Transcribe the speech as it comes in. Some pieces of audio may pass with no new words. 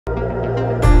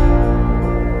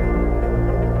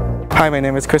Hi, my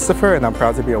name is Christopher and I'm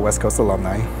proud to be a West Coast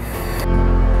alumni.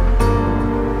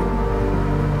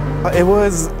 It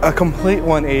was a complete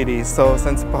 180, so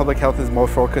since public health is more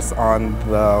focused on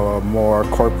the more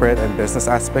corporate and business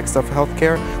aspects of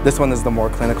healthcare, this one is the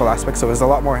more clinical aspect, so it was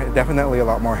definitely a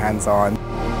lot more hands-on.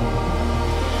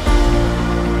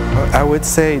 I would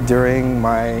say during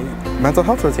my mental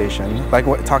health rotation, like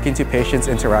talking to patients,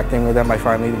 interacting with them, I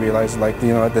finally realized, like, you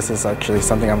know what, this is actually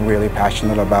something I'm really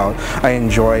passionate about. I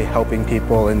enjoy helping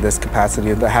people in this capacity,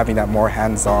 having that more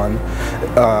hands-on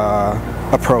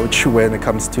approach when it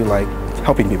comes to like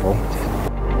helping people.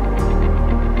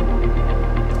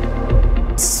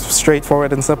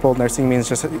 Straightforward and simple, nursing means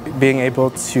just being able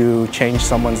to change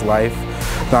someone's life,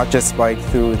 not just like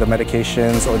through the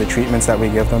medications or the treatments that we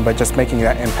give them, but just making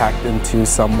that impact into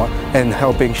someone and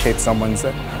helping shape someone's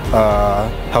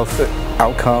health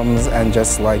outcomes, and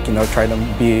just like, you know, try to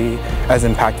be as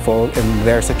impactful in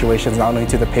their situations, not only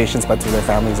to the patients but to their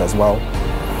families as well.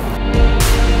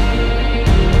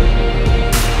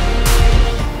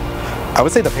 I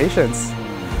would say the patients.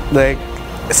 Like,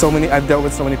 I've dealt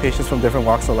with so many patients from different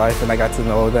walks of life, and I got to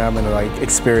know them and like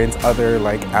experience other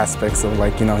like aspects of,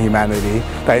 like, you know, humanity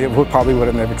that I probably would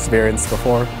have never experienced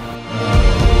before.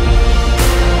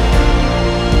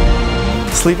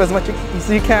 Sleep as much as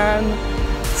you can,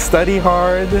 study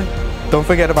hard, don't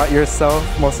forget about yourself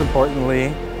most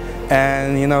importantly,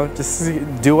 and, you know, just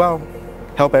do well.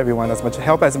 Help everyone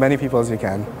help as many people as you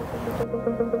can.